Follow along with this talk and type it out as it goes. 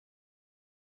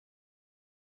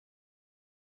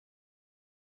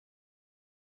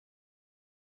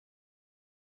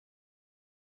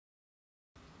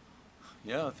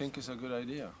Yeah, I think it's a good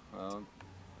idea.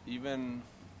 Even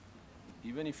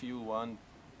if you want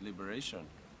liberation,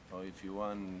 or if you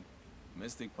want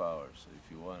mystic powers, or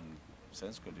if you want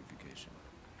sense gratification,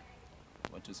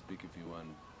 what to speak if you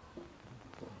want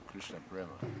Krishna Prema?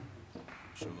 You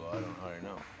should go out on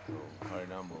Harinam.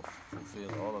 Harinam will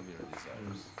fulfill all of your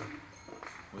desires,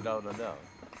 without a doubt,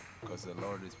 because the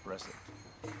Lord is present.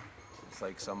 It's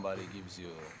like somebody gives you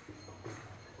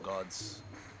God's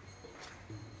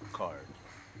card,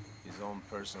 his own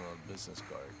personal business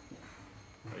card.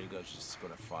 Are you guys just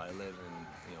gonna file it and,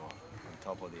 on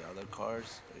top of the other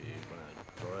cards? Are you gonna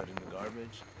throw it in the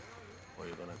garbage? Or are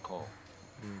you gonna call?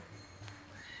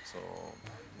 So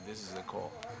this is a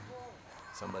call.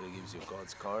 Somebody gives you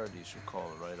God's card, you should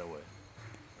call right away.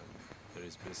 And there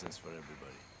is business for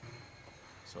everybody.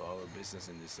 So our business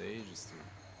in this age is to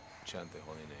chant the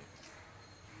holy name.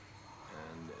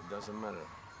 And it doesn't matter.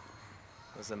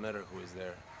 Doesn't matter who is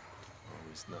there or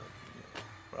who is not.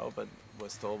 Prabhupada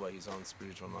was told by his own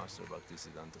spiritual master,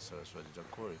 Bhaktisiddhanta Saraswati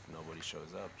Thakur, if nobody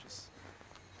shows up, just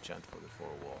chant for the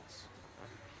four walls.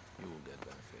 You will get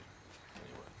benefit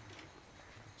anyway.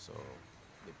 So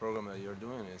the program that you're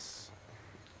doing is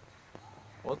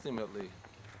ultimately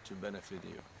to benefit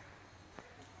you.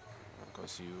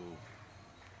 Because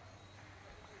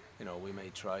we may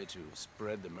try to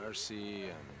spread the mercy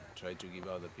and try to give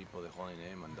other people the holy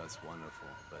name, and that's wonderful,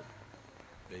 but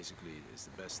basically it's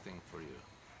the best thing for you.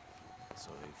 So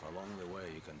if along the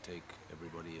way you can take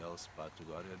everybody else back to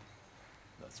Godhead,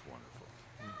 that's wonderful.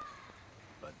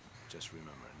 But just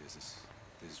remember, this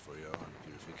is for your own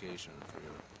purification, for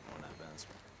your own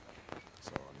advancement.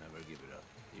 So never give it up.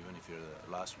 Even if you're the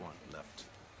last one left,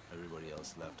 everybody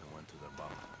else left and went to their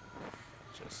Bama.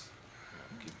 Just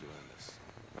keep doing this.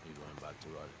 You're going back to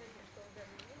God.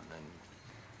 And then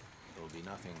there will be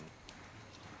nothing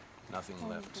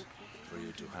left for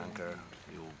you to hanker.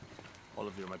 All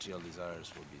of your material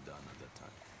desires will be done at that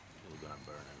time. You're going to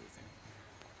burn everything.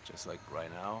 Just like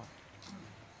right now,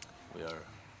 we are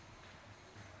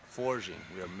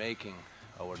making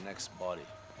our next body.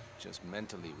 Just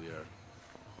mentally, we are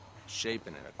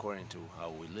shaping it according to how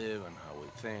we live and how we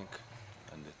think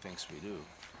and the things we do.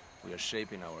 We are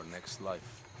shaping our next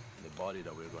life, the body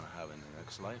that we're going to have in the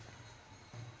next life.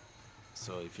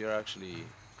 So if you're actually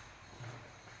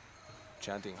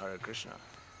chanting Hare Krishna,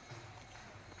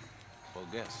 well,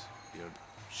 guess you're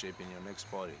shaping your next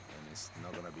body, and it's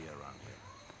not going to be around here.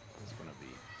 It's going to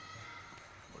be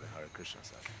where the Hare Krishna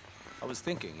side. I was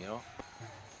thinking,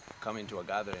 coming to a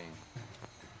gathering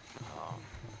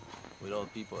with all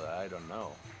people that I don't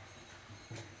know.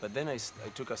 But then I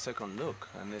took a second look,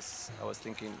 and I was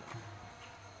thinking,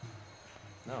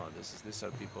 no, these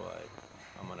are people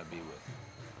I'm going to be with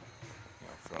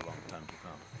for a long time to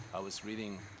come. I was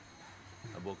reading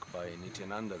a book by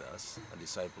Nityananda Das, a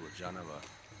disciple of Janava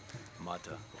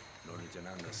Mata, Lord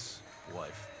Nityananda's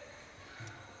wife,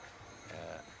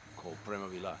 called Prema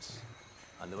Vilas.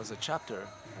 And there was a chapter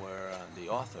where the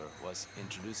author was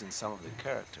introducing some of the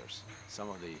characters,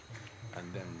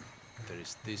 and then there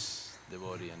is this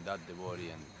devotee and that devotee,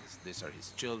 and these are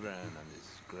his children and his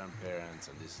grandparents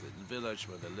and this little village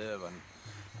where they live.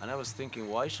 And I was thinking,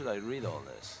 why should I read all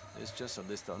this? It's just a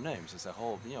list of names. It's a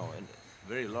whole, a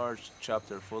very large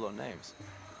chapter full of names.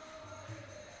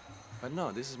 But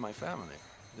no, this is my family.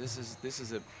 This is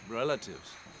the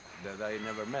relatives that I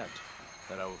never met,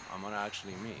 that I'm gonna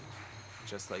actually meet.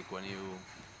 Just like when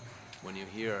you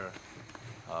hear,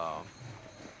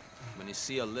 when you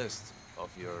see a list of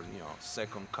your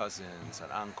second cousins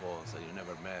and uncles that you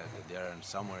never met, that they're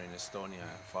somewhere in Estonia,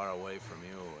 far away from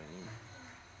you, and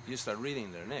you start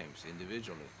reading their names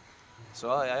individually. So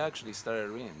I actually started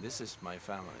reading. This is my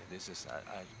family. I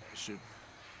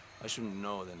should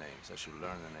know the names. I should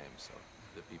learn the names of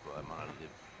the people I'm gonna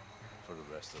live for the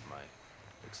rest of my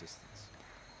existence.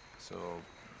 So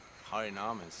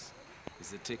Harinam is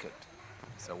the ticket.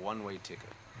 It's a one-way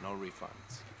ticket, no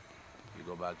refunds. You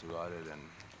go back to Godhead and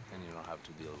then you don't have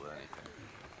to deal with anything.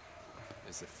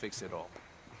 It's a fix it all.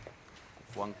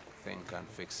 If one thing can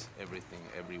fix everything,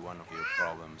 every one of your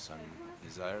problems and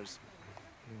desires,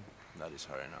 that is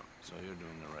Harinam. So you're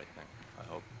doing the right thing. I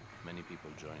hope many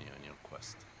people join you in your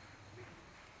quest.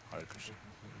 Hare Krishna.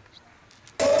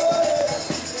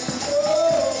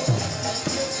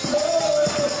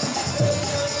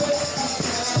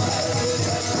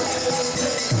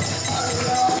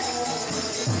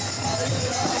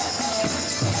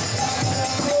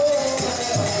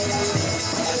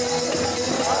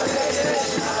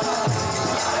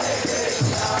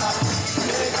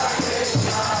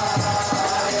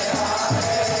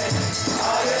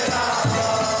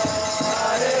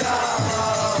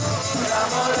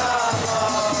 Rama Rama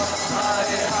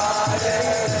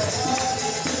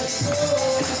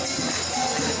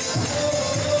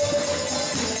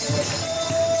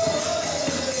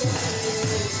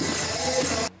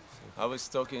was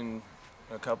talking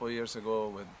a couple of years ago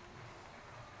with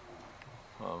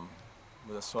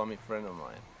a Swami friend of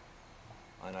mine,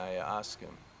 and I asked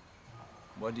him,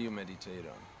 what do you meditate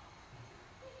on?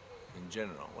 In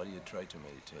general, what do you try to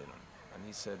meditate on? And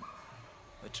he said,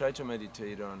 I try to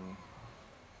meditate on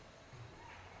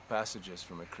passages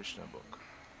from a Krishna book,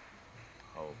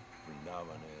 how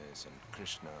Vrindavan is, and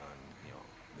Krishna, and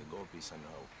the gopis, and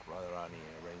how Radharani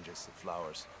arranges the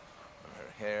flowers on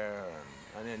her hair,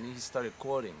 and then he started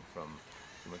quoting from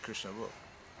a Krishna book,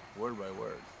 word by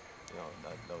word.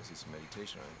 That was his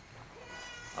meditation.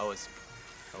 I was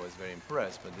very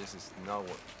impressed, but this is not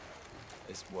what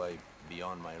is way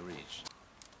beyond my reach.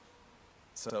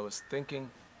 So I was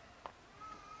thinking,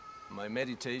 my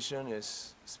meditation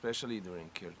is especially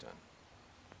during kirtan,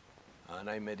 and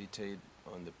I meditate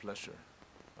on the pleasure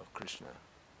of Krishna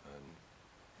and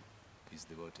his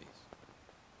devotees.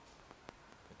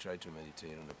 I try to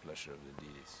meditate on the pleasure of the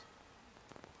deities,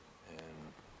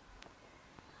 and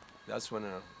that's when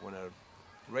a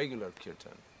regular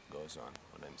kirtan goes on,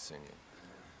 when I'm singing.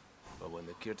 But when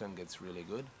the kirtan gets really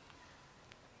good,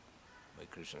 by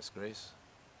Krishna's grace,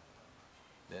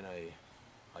 then I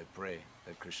pray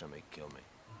that Krishna may kill me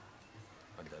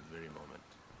at that very moment,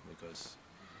 because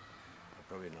I'm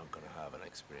probably not going to have an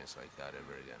experience like that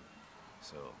ever again.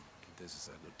 So this is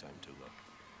a good time to go.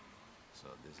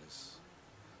 So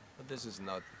this is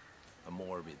not a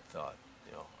morbid thought.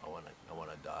 I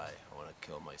wanna die. I wanna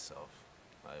kill myself.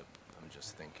 I'm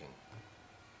just thinking,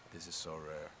 this is so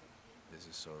rare. This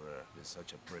is so rare. This is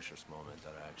such a precious moment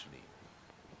that I actually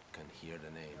can hear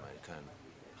the name. I can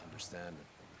understand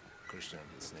Krishna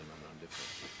and his name are not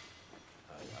different.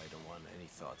 I don't want any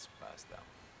thoughts passed down.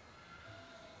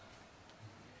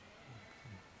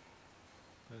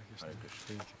 Hare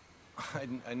Krishna.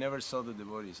 I never saw the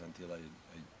devotees until I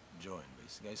joined.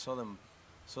 Basically, I saw the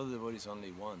devotees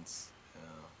only once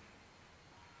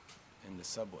in the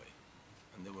subway,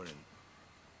 and they were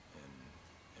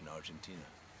in Argentina,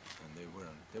 and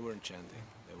they weren't chanting.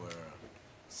 They were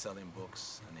selling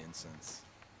books and incense.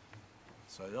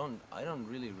 So I don't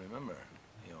really remember,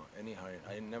 any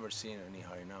I never seen any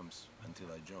Harinams until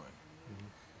I joined.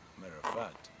 Mm-hmm. Matter of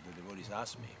fact, the devotees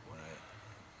asked me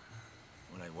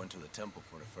when I went to the temple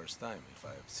for the first time if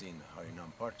I've seen a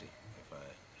Harinam party. If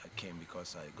I came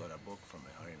because I got a book from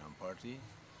a Harinam party.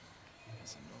 I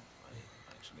said, no, I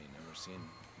actually never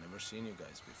seen you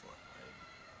guys before.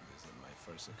 This is my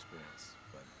first experience.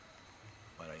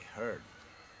 But I heard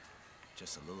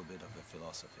just a little bit of the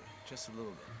philosophy, just a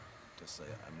little bit. Just say,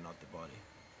 I'm not the body,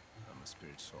 I'm a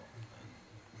spirit soul. And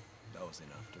that was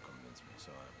enough to convince me,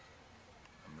 so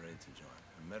I'm ready to join.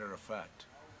 As a matter of fact,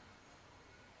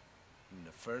 in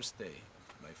the first day,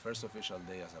 my first official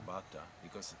day as a bhakta,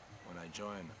 because when I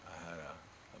joined, I had a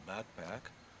backpack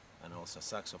and also a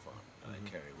saxophone that I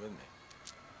carried with me.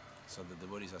 So the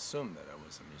devotees assumed that I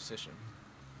was a musician.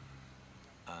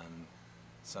 And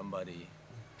somebody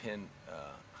pinned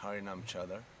Harinam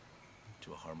Chadar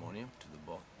to a harmonium, to the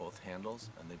both handles,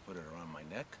 and they put it around my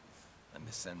neck, and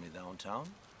they sent me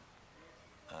downtown,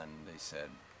 and they said,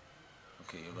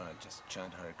 okay, you're gonna just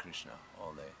chant Hare Krishna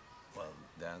all day while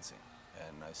dancing.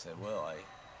 And I said, well,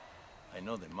 I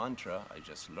know the mantra, I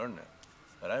just learned it,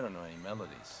 but I don't know any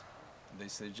melodies. And they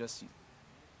said, just,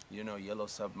 Yellow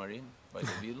Submarine by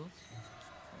the Beatles?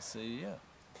 I said, yeah.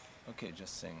 Okay,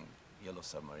 just sing Yellow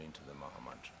Submarine to the Maha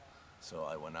Mantra. So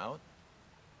I went out,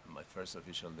 my first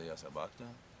official day as a bhakta,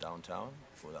 downtown,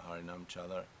 with a Harinam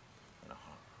Chadar and a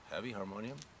heavy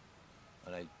harmonium,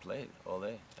 and I played all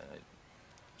day, and I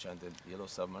chanted Yellow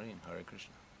Submarine, Hare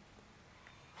Krishna.